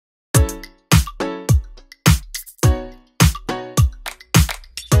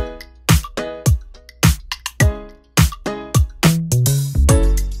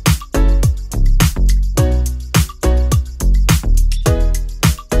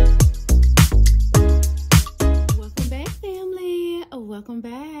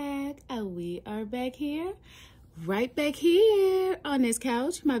right back here on this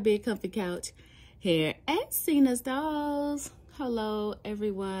couch, my big comfy couch here at Cena's Dolls. Hello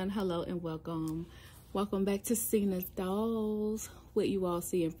everyone, hello and welcome. Welcome back to Cena's Dolls. What you all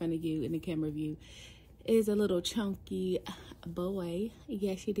see in front of you in the camera view is a little chunky boy.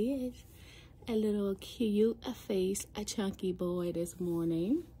 Yes, it is. A little cute face, a chunky boy this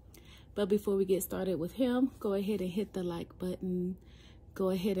morning. But before we get started with him, go ahead and hit the like button. Go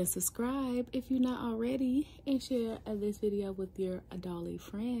ahead and subscribe if you're not already, and share this video with your dolly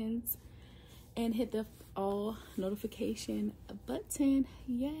friends. And hit the all notification button.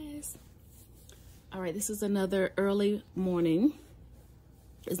 Yes. All right, this is another early morning.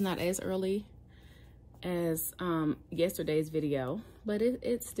 It's not as early as yesterday's video, but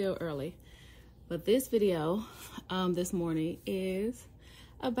it's still early. But this video this morning is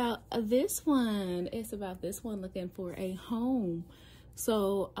about this one. It's about this one looking for a home.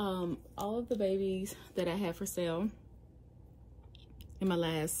 So all of the babies that I have for sale in my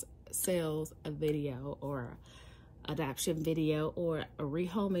last sales video or adoption video or a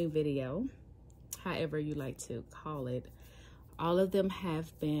rehoming video, however you like to call it, all of them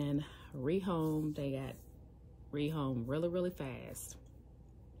have been rehomed. They got rehomed really fast.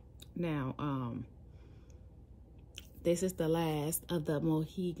 Now this is the last of the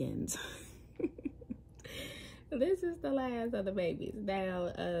Mohegans. This is the last of the babies.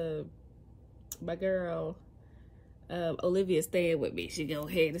 Now my girl Olivia's staying with me. She go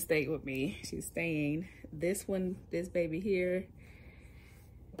ahead and stay with me. She's staying. This one, this baby here,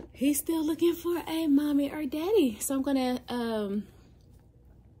 he's still looking for a mommy or daddy. So I'm gonna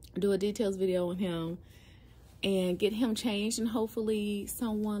do a details video on him and get him changed, and hopefully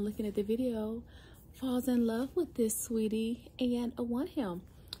someone looking at the video falls in love with this sweetie and want him.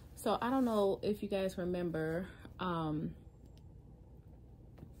 So I don't know if you guys remember, my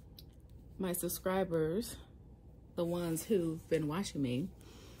subscribers, the ones who've been watching me,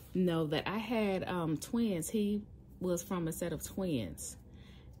 know that I had twins. He was from a set of twins,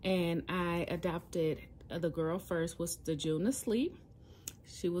 and I adopted the girl first, was the June Asleep.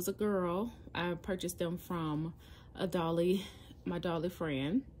 She was a girl. I purchased them from a dolly, my dolly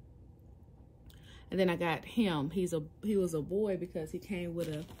friend. And then I got him. He was a boy because he came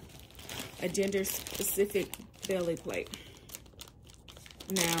with a gender specific belly plate.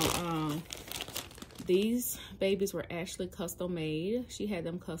 Now these babies were actually custom made. She had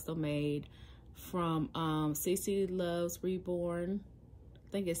them custom made from CC Loves Reborn.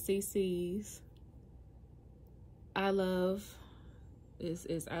 I think it's CC's I Love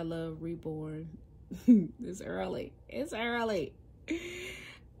Reborn. It's early. It's early.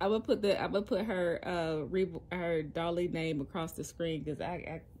 I'm gonna put her her dolly name across the screen because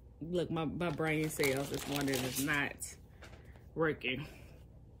I look, my brain cells this morning is not working.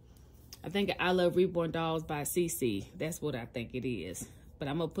 I think I Love Reborn Dolls by CC. That's what I think it is. But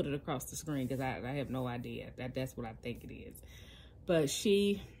I'm gonna put it across the screen because I have no idea. That's what I think it is. But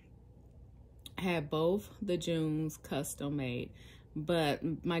she had both the Junes custom made.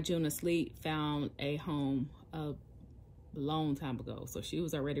 But my June Asleep found a home a long time ago. So she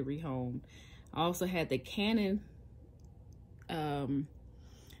was already rehomed. I also had the Canon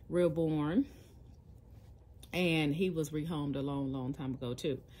Realborn, and he was rehomed a long time ago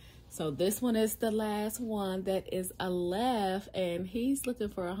too. So this one is the last one that is left, and he's looking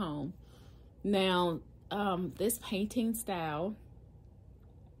for a home. Now this painting style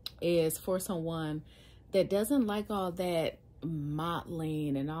is for someone that doesn't like all that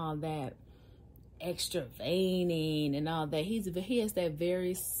mottling and all that extra veining and all that. He has that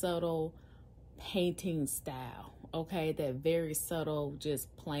very subtle painting style, okay? That very subtle,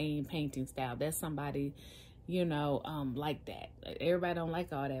 just plain painting style. That's somebody, you know, like that. Everybody don't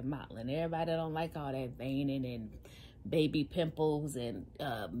like all that mottling. Everybody don't like all that veining and baby pimples and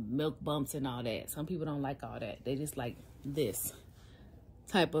milk bumps and all that. Some people don't like all that. They just like this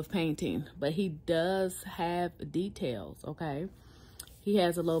type of painting. But he does have details, okay? He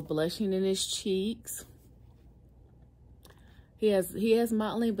has a little blushing in his cheeks. He has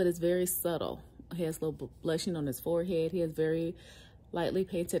mottling, but it's very subtle. He has a little blushing on his forehead. He has very lightly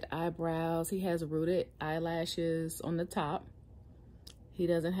painted eyebrows. He has rooted eyelashes on the top. He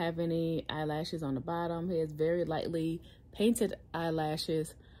doesn't have any eyelashes on the bottom. He has very lightly painted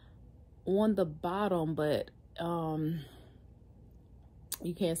eyelashes on the bottom, but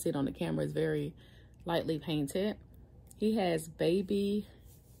you can't see it on the camera. It's very lightly painted. He has baby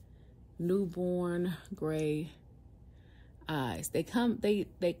newborn gray eyes. They come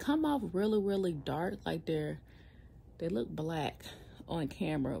off really dark, like they look black on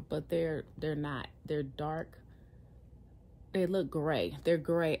camera, but they're not. They're dark they look gray. They're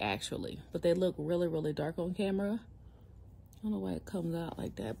gray actually, but they look really, really dark on camera. I don't know why it comes out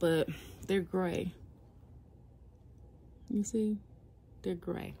like that, but they're gray. You see? They're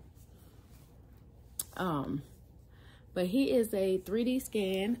gray. But he is a 3D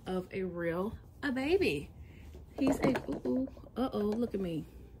scan of a baby. He's a, look at me.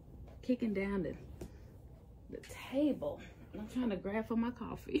 Kicking down the table. I'm trying to grab for my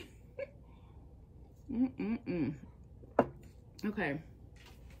coffee. Okay.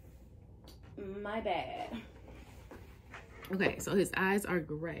 My bad. Okay, so his eyes are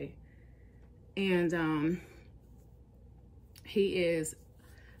gray. And he is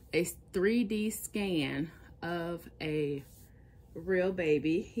a 3D scan of a real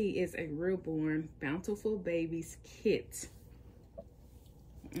baby. He is a Realborn Bountiful Babies Kit.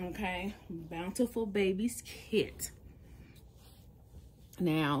 Okay, Bountiful Babies Kit.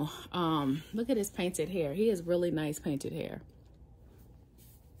 Now, look at his painted hair. He has really nice painted hair.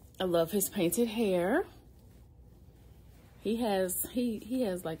 I love his painted hair. He has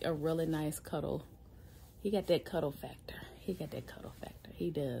like a really nice cuddle. He got that cuddle factor. He got that cuddle factor.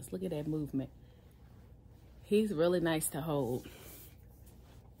 He does. Look at that movement. He's really nice to hold.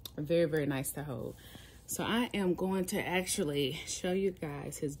 Very, very nice to hold. So I am going to actually show you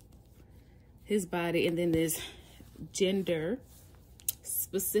guys his body, and then this gender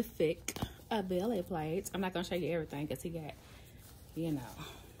specific belly plates. I'm not gonna show you everything because he got, you know,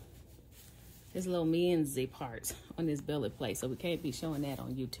 his little mensy parts on his belly plate, so we can't be showing that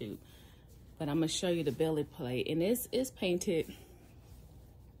on YouTube. But I'm gonna show you the belly plate, and this is painted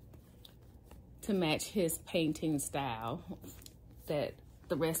to match his painting style that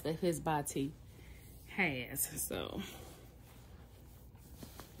the rest of his body has. So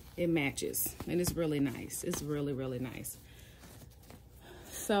it matches, and it's really nice. It's really, really nice.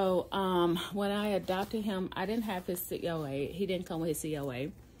 So when I adopted him, I didn't have his COA. He didn't come with his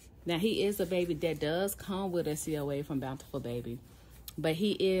COA. Now, he is a baby that does come with a COA from Bountiful Baby, but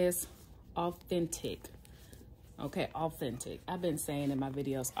he is authentic. Okay, authentic. I've been saying in my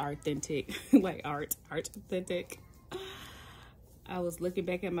videos, authentic, like art authentic. I was looking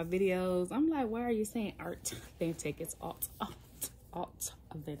back at my videos. I'm like, why are you saying art authentic? It's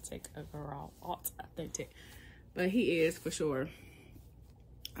authentic, girl, authentic. But he is for sure.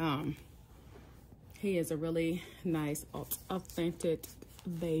 He is a really nice authentic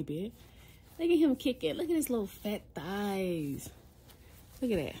baby. Look at him kicking. Look at his little fat thighs.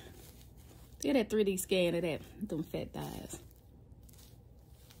 Look at that. Look at that 3D scan of them fat thighs.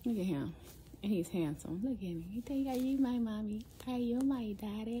 Look at him. And he's handsome. Look at him. He think, are you my mommy? Are you my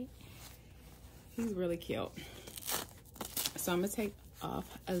daddy? He's really cute. So I'm going to take off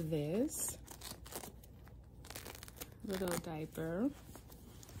of this little diaper.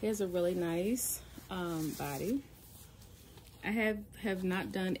 He has a really nice body. I have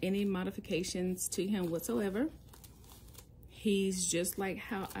not done any modifications to him whatsoever. He's just like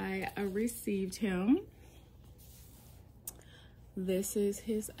how I received him. This is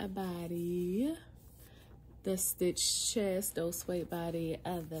his body. The stitch chest, the suede body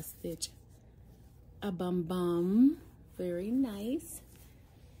of the stitch bum. Very nice.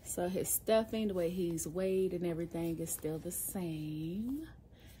 So his stuffing, the way he's weighed and everything is still the same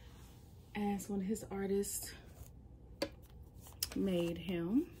as when his artist made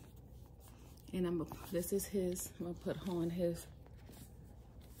him. And this is his, I'm gonna put on his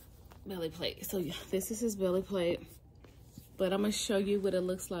belly plate. So this is his belly plate, but I'm gonna show you what it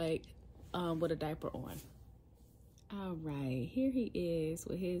looks like with a diaper on. All right, here he is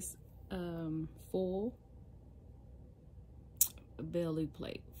with his full belly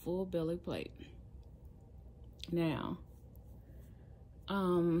plate. Now,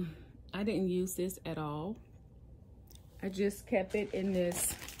 I didn't use this at all. I just kept it in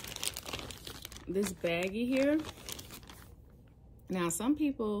this baggie here. Now, some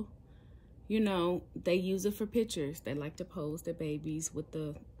people, you know, they use it for pictures. They like to pose their babies with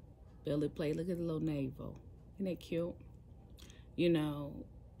the belly plate. Look at the little navel. Isn't that cute? You know,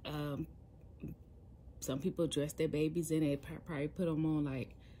 some people dress their babies in it, probably put them on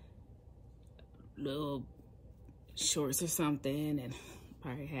like little shorts or something, and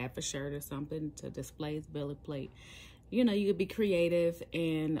probably half a shirt or something to display his belly plate. You know, you could be creative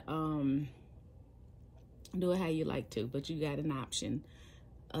and do it how you like to, but you got an option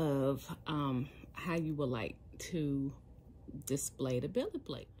of how you would like to display the belly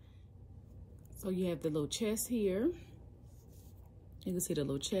plate. So you have the little chest here. You can see the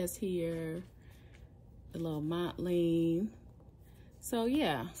little chest here, the little mottling. So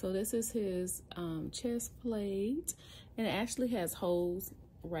yeah, so this is his chest plate, and it actually has holes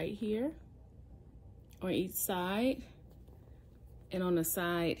right here on each side. and on the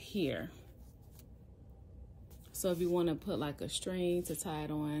side here. So if you want to put like a string to tie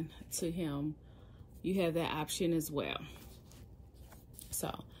it on to him, you have that option as well.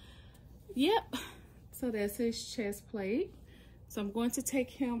 So, yep. So that's his chest plate. So I'm going to take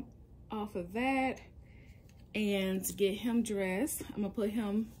him off of that and get him dressed. I'm gonna put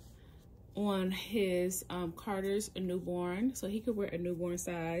him on his Carter's newborn, so he could wear a newborn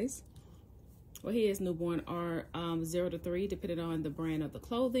size. Well, he is newborn or 0 to 3, depending on the brand of the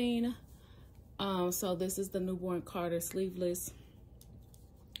clothing. So this is the newborn Carter sleeveless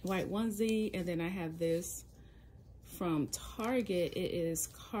white onesie, and then I have this from Target. It is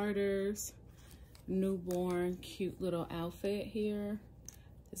Carter's newborn cute little outfit here.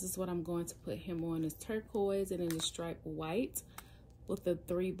 This is what I'm going to put him on. It's turquoise and then the striped white with the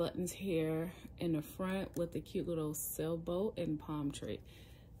 3 buttons here in the front with the cute little sailboat and palm tree.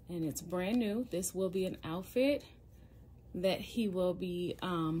 And it's brand new. This will be an outfit that he will be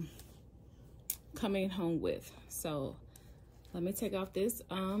coming home with. So let me take off this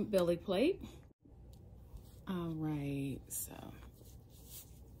belly plate. All right, so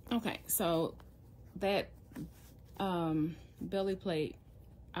okay, so that belly plate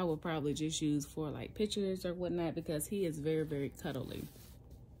I will probably just use for like pictures or whatnot, because he is very, very cuddly.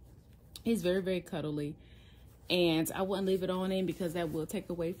 He's very, very cuddly, and I wouldn't leave it on him because that will take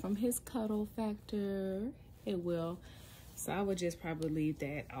away from his cuddle factor. It will. So I would just probably leave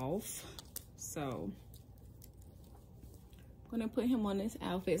that off. So I'm gonna put him on this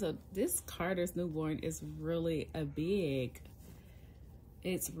outfit. So this Carter's newborn is really big.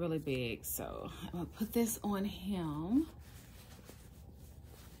 It's really big. So I'm gonna put this on him.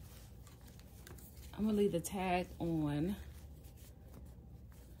 I'm gonna leave the tag on.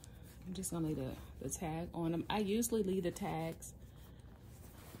 I'm just gonna leave the tag on them. I usually leave the tags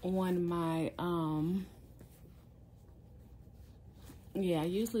on my, yeah, I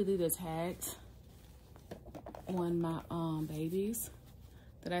usually leave the tags on my babies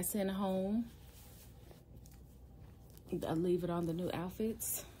that I send home. I leave it on the new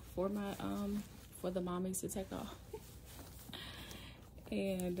outfits for my, for the mommies to take off.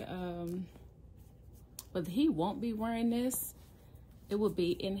 And, but he won't be wearing this. It will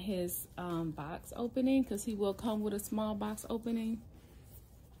be in his box opening, because he will come with a small box opening.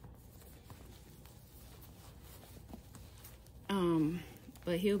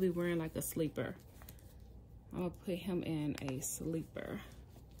 But he'll be wearing like a sleeper. I'm gonna put him in a sleeper.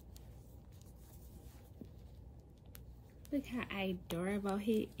 Look how adorable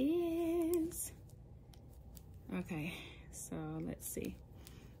he is. Okay, so let's see.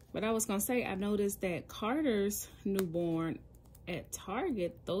 But I was gonna say, I noticed that Carter's newborn at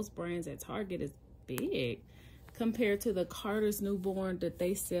Target, those brands at Target is big compared to the Carter's newborn that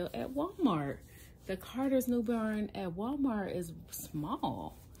they sell at Walmart. The Carter's newborn at Walmart is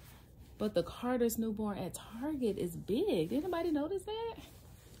small, but the Carter's newborn at Target is big. Did anybody notice that?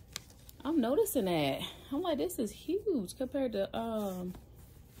 I'm noticing that. I'm like, this is huge compared to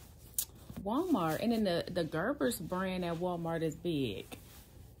Walmart. And then the Gerber's brand at Walmart is big.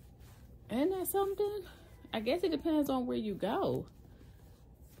 Isn't that something? I guess it depends on where you go.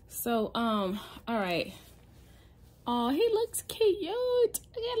 So, all right. Oh, he looks cute. Look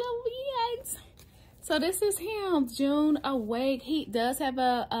at little wings. So this is him, June Awake. He does have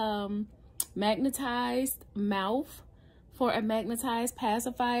a magnetized mouth for a magnetized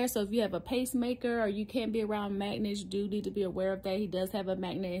pacifier. So if you have a pacemaker or you can't be around magnets, you do need to be aware of that. He does have a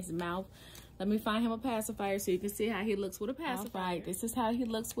magnet in his mouth. Let me find him a pacifier so you can see how he looks with a pacifier. This is how he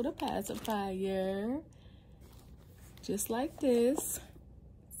looks with a pacifier. Just like this.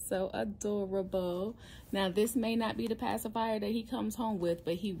 So adorable. Now, this may not be the pacifier that he comes home with,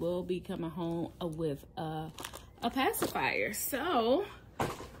 but he will be coming home with a pacifier. So,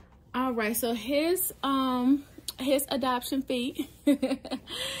 all right. So his adoption fee,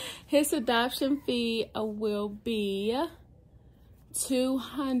 his adoption fee will be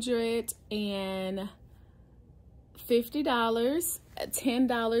 $250,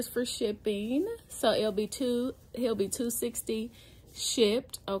 $10 for shipping. So he'll be $260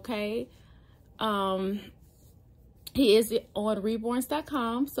 shipped. Okay. He is on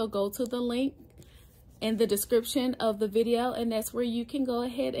reborns.com. So go to the link in the description of the video, and that's where you can go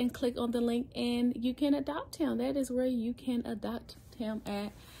ahead and click on the link and you can adopt him. That is where you can adopt him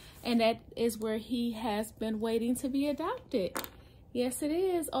at, and that is where he has been waiting to be adopted. Yes, it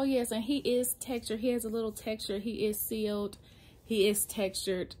is. Oh, yes. And he is textured. He has a little texture. He is sealed. He is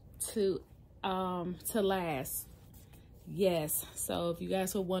textured to last. Yes. So if you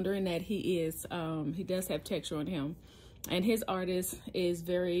guys were wondering that, he does have texture on him. And his artist is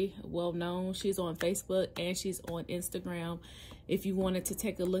very well known. She's on Facebook and she's on Instagram. If you wanted to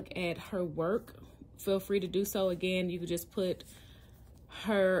take a look at her work, feel free to do so. Again, you could just put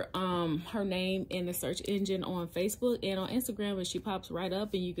her name in the search engine on Facebook and on Instagram, and she pops right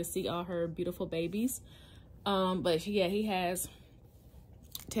up and you can see all her beautiful babies. But yeah, he has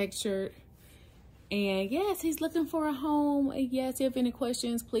textured. And yes, he's looking for a home. Yes, if you have any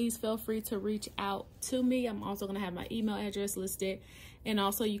questions, please feel free to reach out to me. I'm also going to have my email address listed. And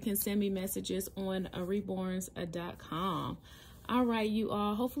also you can send me messages on reborns.com. All right, you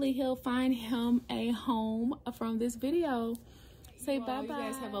all. Hopefully he'll find him a home from this video. Say bye-bye. You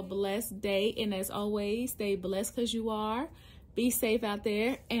guys have a blessed day. And as always, stay blessed because you are. Be safe out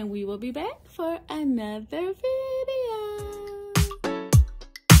there. And we will be back for another video.